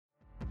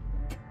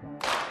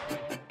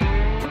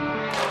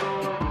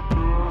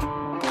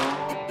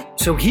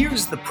So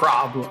here's the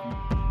problem.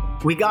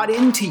 We got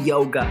into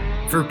yoga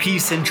for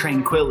peace and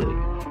tranquility,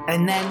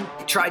 and then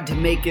tried to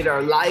make it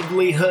our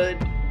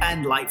livelihood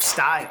and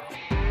lifestyle.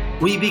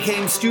 We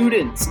became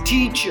students,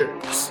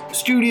 teachers,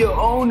 studio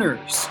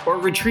owners, or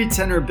retreat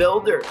center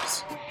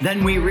builders.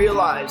 Then we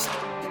realized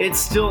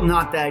it's still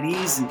not that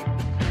easy.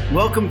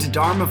 Welcome to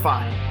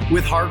Dharmify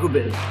with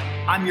Hargobind.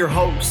 I'm your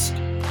host.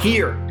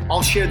 Here,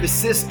 I'll share the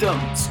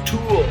systems,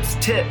 tools,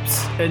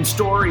 tips, and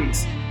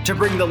stories to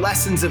bring the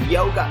lessons of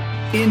yoga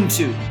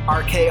into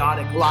our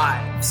chaotic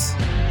lives.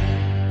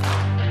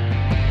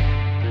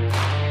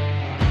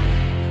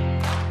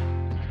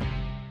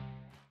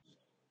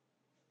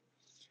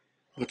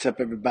 What's up,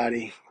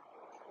 everybody?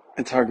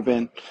 It's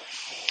Hargobind.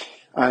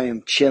 I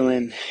am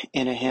chilling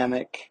in a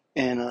hammock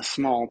in a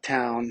small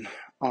town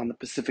on the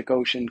Pacific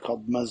Ocean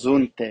called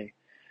Mazunte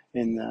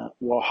in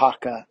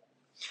Oaxaca.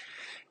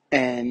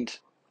 And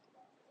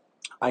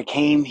I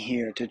came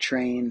here to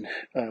train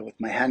with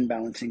my hand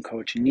balancing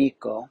coach,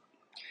 Nico.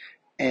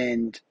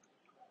 And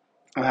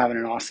I'm having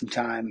an awesome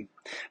time.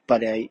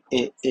 But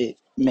it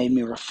made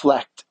me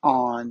reflect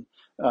on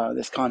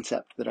this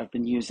concept that I've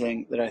been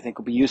using that I think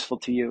will be useful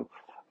to you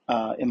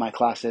in my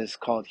classes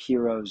called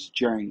Hero's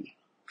Journey.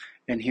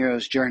 And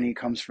Hero's Journey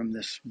comes from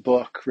this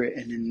book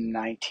written in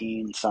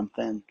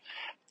 19-something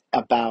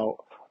about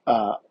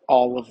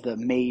all of the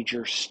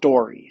major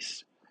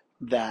stories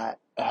that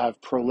have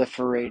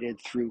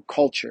proliferated through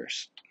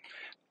cultures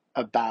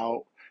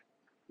about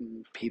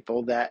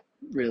people that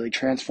really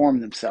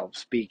transformed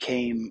themselves,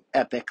 became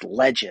epic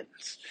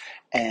legends.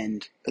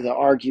 And the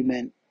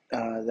argument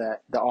that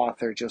the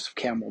author Joseph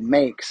Campbell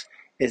makes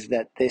is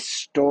that this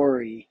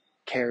story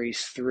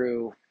carries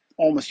through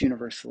almost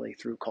universally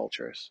through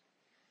cultures.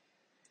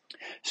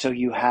 So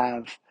you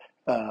have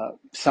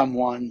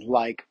someone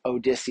like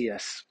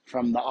Odysseus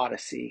from the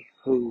Odyssey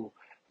who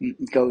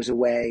goes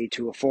away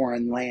to a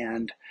foreign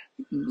land,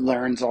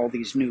 learns all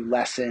these new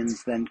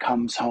lessons, then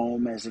comes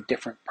home as a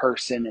different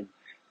person and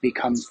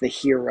becomes the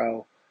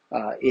hero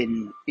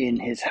in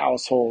his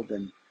household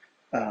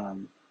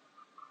and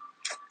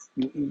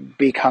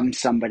becomes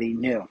somebody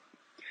new.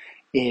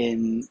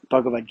 In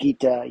Bhagavad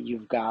Gita,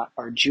 you've got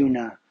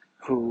Arjuna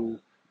who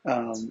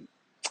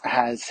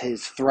has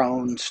his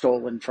throne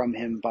stolen from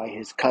him by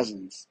his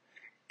cousins,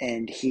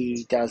 and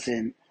he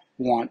doesn't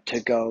want to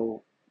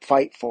go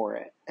fight for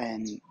it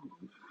and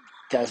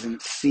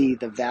doesn't see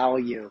the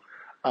value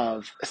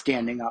of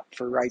standing up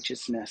for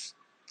righteousness.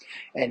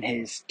 And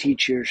his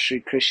teacher, Sri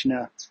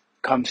Krishna,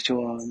 comes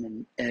to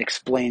him and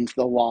explains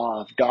the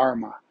law of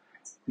Dharma,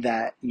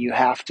 that you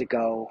have to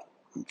go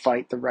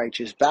fight the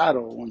righteous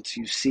battle once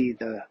you see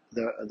the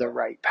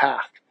right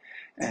path.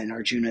 And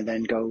Arjuna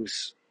then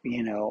goes,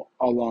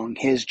 along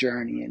his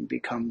journey and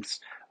becomes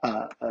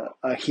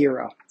a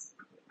hero.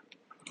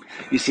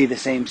 You see the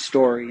same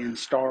story in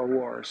Star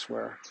Wars,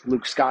 where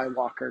Luke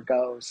Skywalker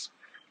goes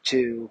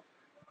to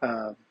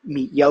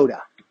meet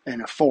Yoda in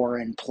a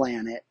foreign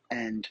planet,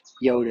 and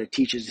Yoda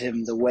teaches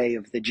him the way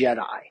of the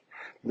Jedi.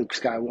 Luke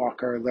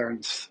Skywalker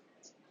learns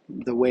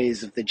the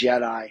ways of the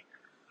Jedi,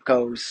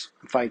 goes,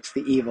 fights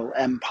the evil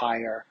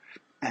empire,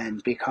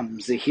 and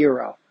becomes a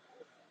hero.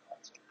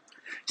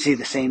 See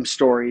the same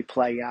story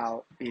play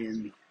out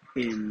in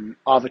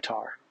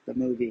Avatar, the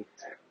movie,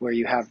 where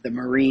you have the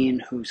Marine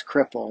who's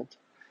crippled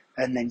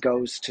and then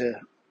goes to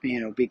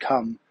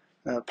become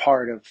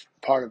part of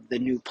the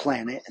new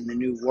planet and the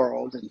new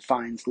world, and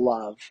finds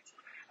love,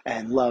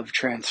 and love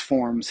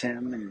transforms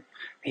him, and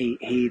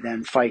he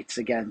then fights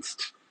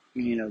against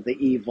the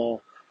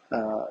evil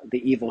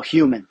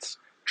humans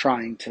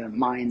trying to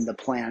mine the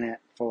planet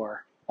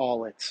for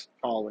all its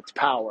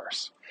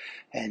powers.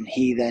 And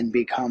he then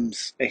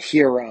becomes a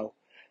hero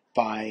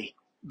by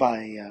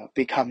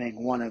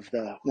becoming one of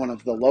the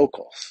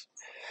locals.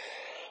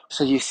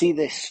 So you see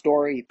this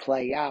story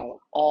play out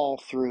all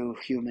through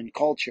human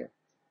culture,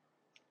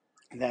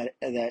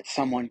 that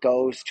someone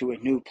goes to a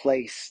new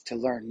place to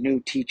learn new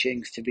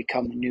teachings, to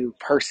become a new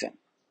person.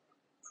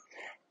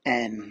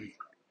 And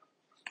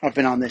I've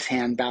been on this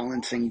hand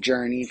balancing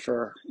journey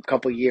for a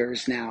couple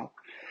years now.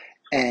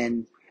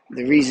 And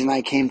the reason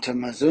I came to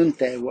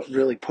Mazunte, what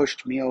really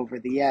pushed me over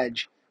the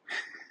edge,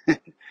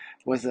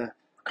 was a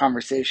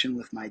conversation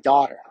with my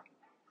daughter.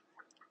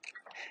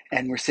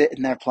 And we're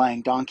sitting there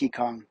playing Donkey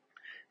Kong,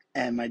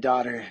 and my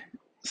daughter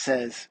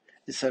says,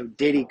 so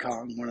Diddy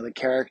Kong, one of the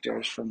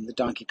characters from the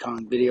Donkey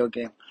Kong video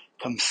game,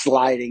 comes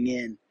sliding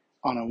in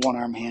on a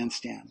one-arm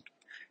handstand.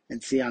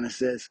 And Sienna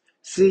says,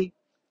 see,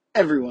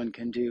 everyone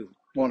can do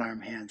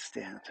one-arm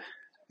handstand.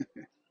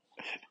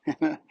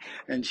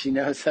 And she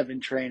knows I've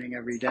been training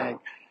every day.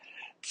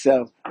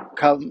 So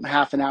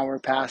half an hour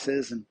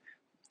passes, and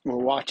we're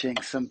watching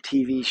some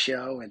TV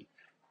show,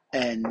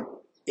 and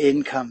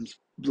in comes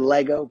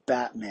Lego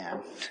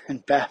Batman.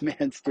 And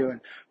Batman's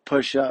doing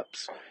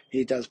push-ups.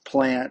 He does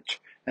planche,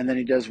 and then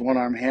he does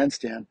one-arm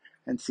handstand.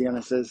 And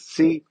Sienna says,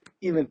 see,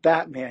 even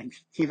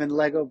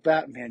Lego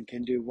Batman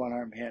can do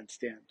one-arm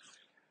handstand.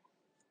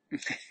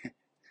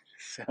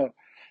 So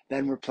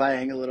then we're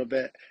playing a little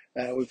bit.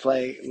 We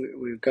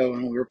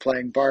were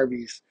playing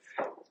Barbies.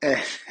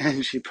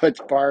 And she puts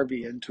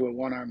Barbie into a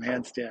one-arm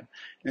handstand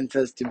and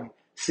says to me,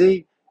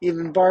 "See,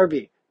 even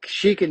Barbie,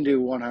 she can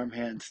do one-arm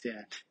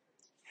handstand.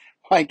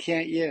 Why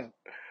can't you?"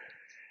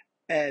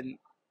 And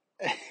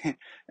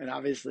and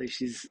obviously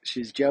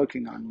she's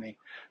joking on me,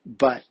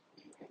 but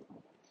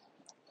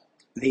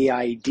the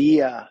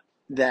idea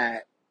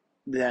that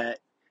that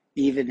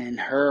even in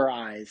her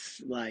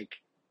eyes, like,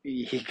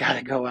 you got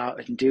to go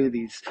out and do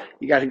these,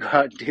 you got to go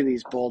out and do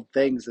these bold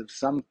things of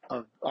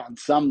on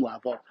some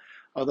level,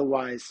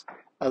 otherwise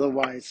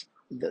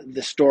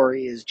the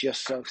story is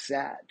just so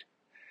sad.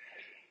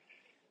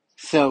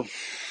 So,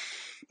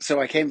 so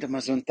I came to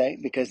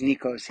Mazunte because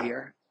Nico's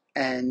here,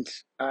 and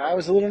I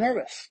was a little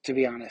nervous, to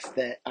be honest,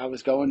 that I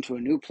was going to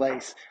a new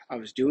place, I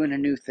was doing a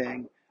new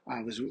thing,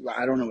 I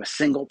don't know a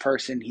single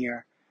person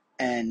here,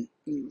 and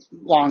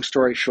long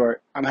story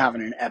short, I'm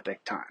having an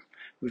epic time.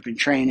 We've been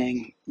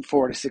training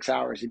 4 to 6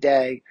 hours a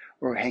day.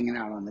 We're hanging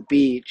out on the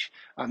beach.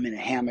 I'm in a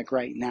hammock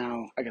right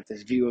now. I got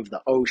this view of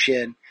the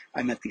ocean.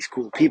 I met these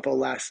cool people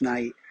last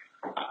night.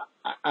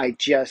 I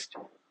just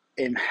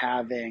am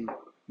having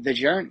the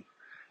journey.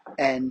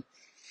 And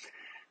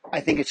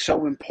I think it's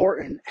so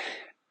important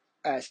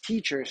as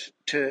teachers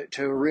to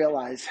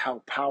realize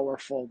how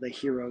powerful the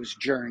hero's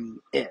journey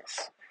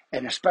is.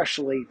 And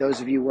especially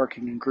those of you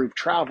working in group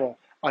travel,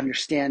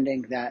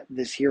 understanding that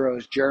this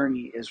hero's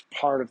journey is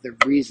part of the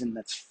reason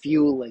that's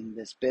fueling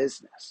this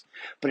business.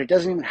 But it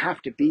doesn't even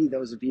have to be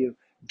those of you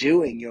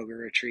doing yoga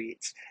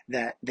retreats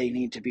that they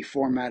need to be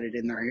formatted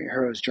in their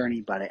hero's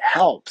journey, but it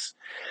helps.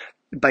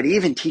 But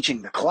even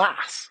teaching the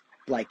class,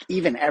 like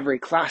even every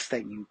class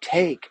that you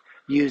take,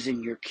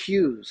 using your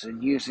cues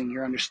and using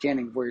your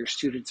understanding of where your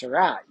students are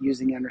at,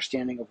 using the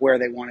understanding of where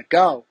they want to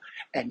go,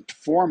 and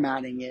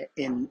formatting it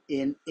in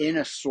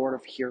a sort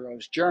of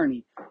hero's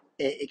journey,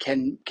 it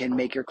can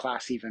make your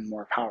class even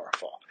more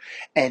powerful.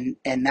 And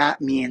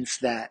that means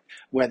that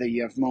whether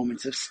you have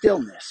moments of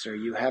stillness, or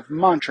you have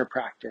mantra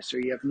practice, or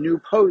you have new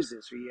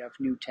poses, or you have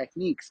new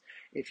techniques,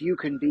 if you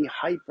can be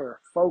hyper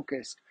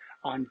focused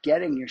on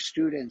getting your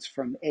students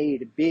from A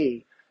to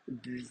B,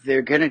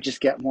 they're going to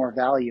just get more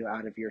value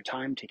out of your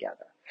time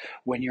together.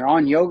 When you're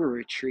on yoga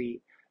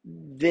retreat,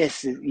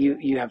 this is,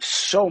 you have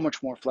so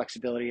much more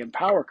flexibility and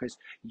power because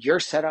you're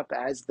set up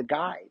as the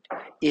guide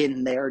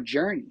in their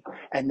journey.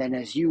 And then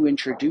as you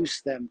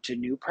introduce them to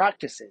new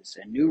practices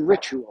and new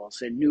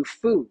rituals and new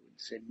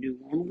foods and new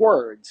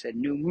words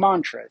and new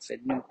mantras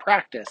and new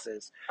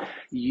practices,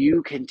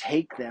 you can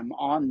take them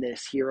on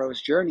this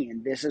hero's journey.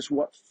 And this is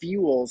what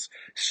fuels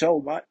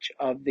so much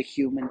of the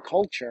human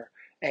culture,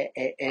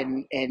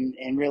 and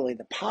really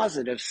the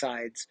positive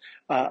sides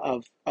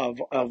of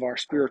our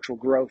spiritual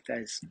growth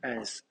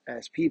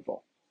as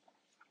people.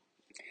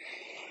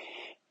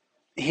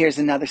 Here's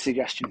another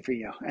suggestion for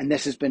you, and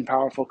this has been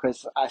powerful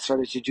because I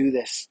started to do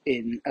this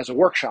in as a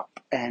workshop.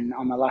 And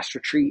on my last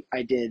retreat,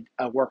 I did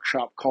a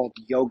workshop called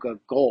Yoga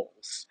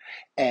Goals.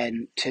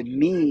 And to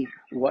me,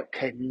 what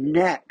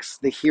connects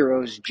the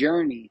hero's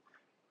journey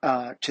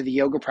to the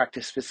yoga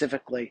practice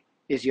specifically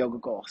is yoga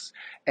goals.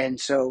 And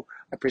so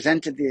I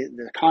presented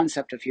the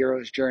concept of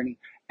hero's journey,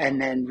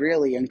 and then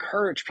really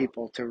encourage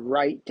people to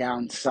write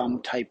down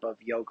some type of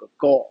yoga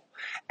goal.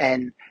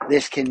 And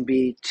this can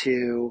be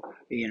to,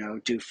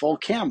 do full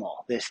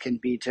camel. This can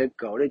be to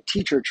go to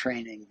teacher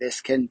training.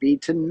 This can be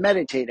to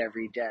meditate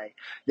every day.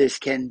 This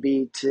can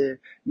be to,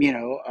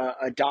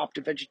 adopt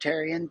a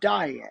vegetarian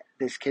diet.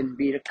 This can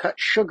be to cut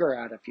sugar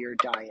out of your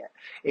diet.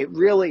 It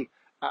really,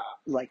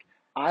 like,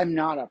 I'm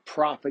not a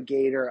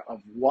propagator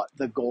of what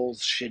the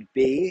goals should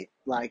be.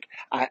 Like,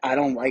 I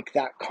don't like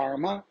that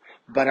karma,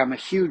 but I'm a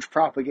huge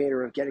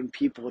propagator of getting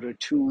people to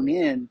tune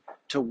in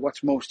to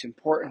what's most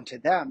important to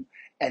them,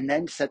 and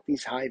then set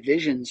these high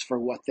visions for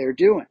what they're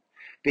doing.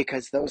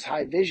 Because those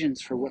high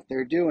visions for what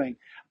they're doing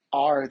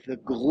are the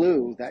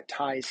glue that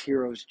ties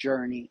hero's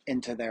journey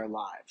into their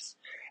lives.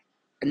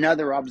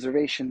 Another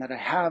observation that I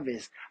have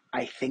is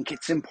I think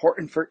it's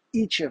important for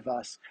each of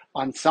us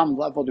on some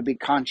level to be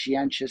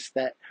conscientious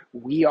that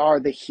we are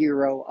the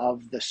hero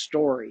of the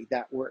story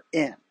that we're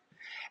in.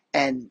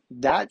 And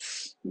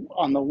that's,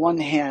 on the one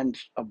hand,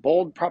 a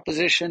bold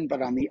proposition,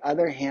 but on the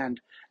other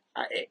hand,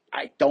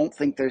 I don't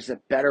think there's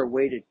a better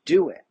way to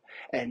do it.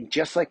 And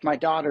just like my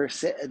daughter is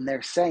sitting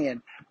there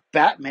saying,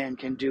 Batman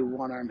can do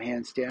one-arm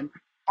handstand,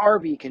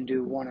 Barbie can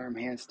do one-arm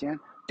handstand,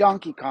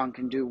 Donkey Kong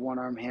can do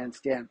one-arm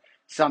handstand,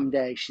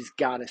 someday she's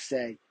got to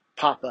say,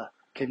 Papa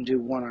can do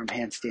one-arm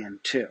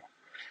handstand too.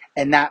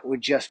 And that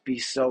would just be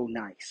so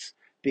nice,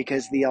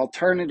 because the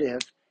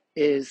alternative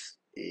is,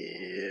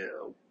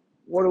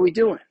 what are we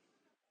doing?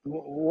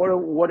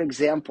 What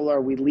example are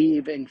we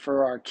leaving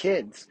for our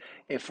kids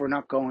if we're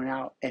not going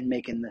out and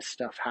making this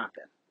stuff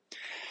happen?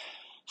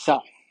 So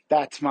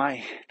that's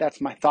my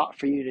thought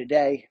for you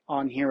today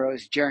on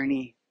hero's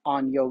journey,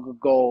 on yoga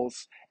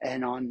goals,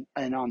 and on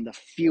the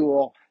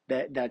fuel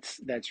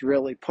that's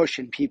really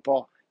pushing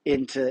people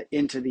into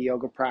the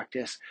yoga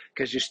practice,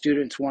 because your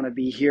students want to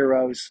be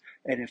heroes,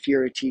 and if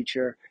you're a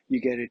teacher, you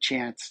get a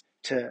chance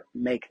to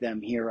make them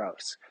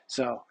heroes.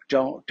 So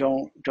don't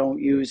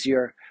use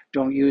your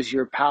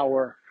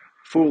power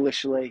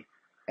foolishly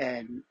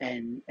and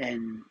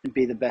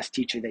be the best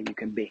teacher that you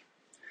can be.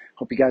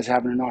 Hope you guys are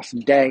having an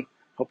awesome day.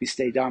 Hope you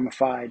stay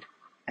Dharmified,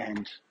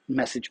 and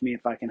message me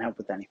if I can help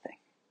with anything.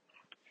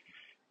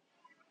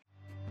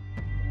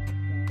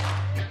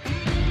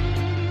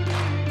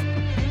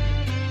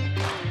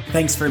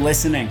 Thanks for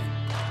listening.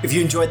 If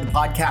you enjoyed the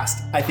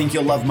podcast, I think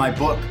you'll love my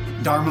book,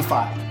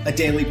 Dharmified, a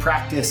daily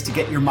practice to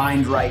get your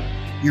mind right,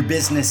 your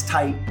business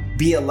tight,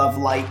 be a love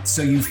light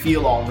so you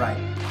feel all right.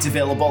 It's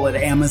available at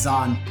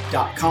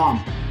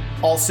Amazon.com.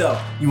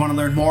 Also, you want to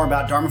learn more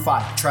about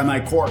Dharmify? Try my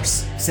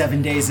course,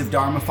 7 Days of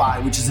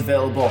Dharmify, which is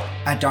available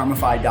at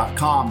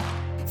Dharmify.com.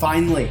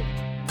 Finally,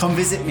 come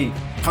visit me.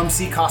 Come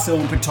see Casa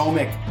in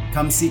Potomac.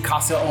 Come see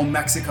Casa in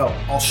Mexico.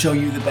 I'll show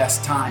you the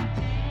best time.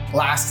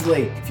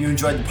 Lastly, if you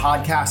enjoyed the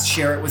podcast,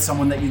 share it with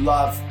someone that you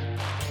love.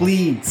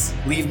 Please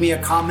leave me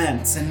a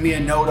comment, send me a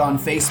note on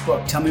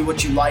Facebook. Tell me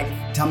what you like.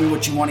 Tell me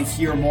what you want to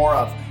hear more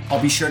of.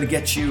 I'll be sure to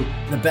get you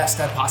the best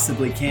I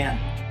possibly can.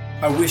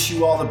 I wish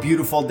you all a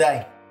beautiful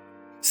day.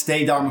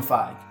 Stay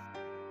Dharmified.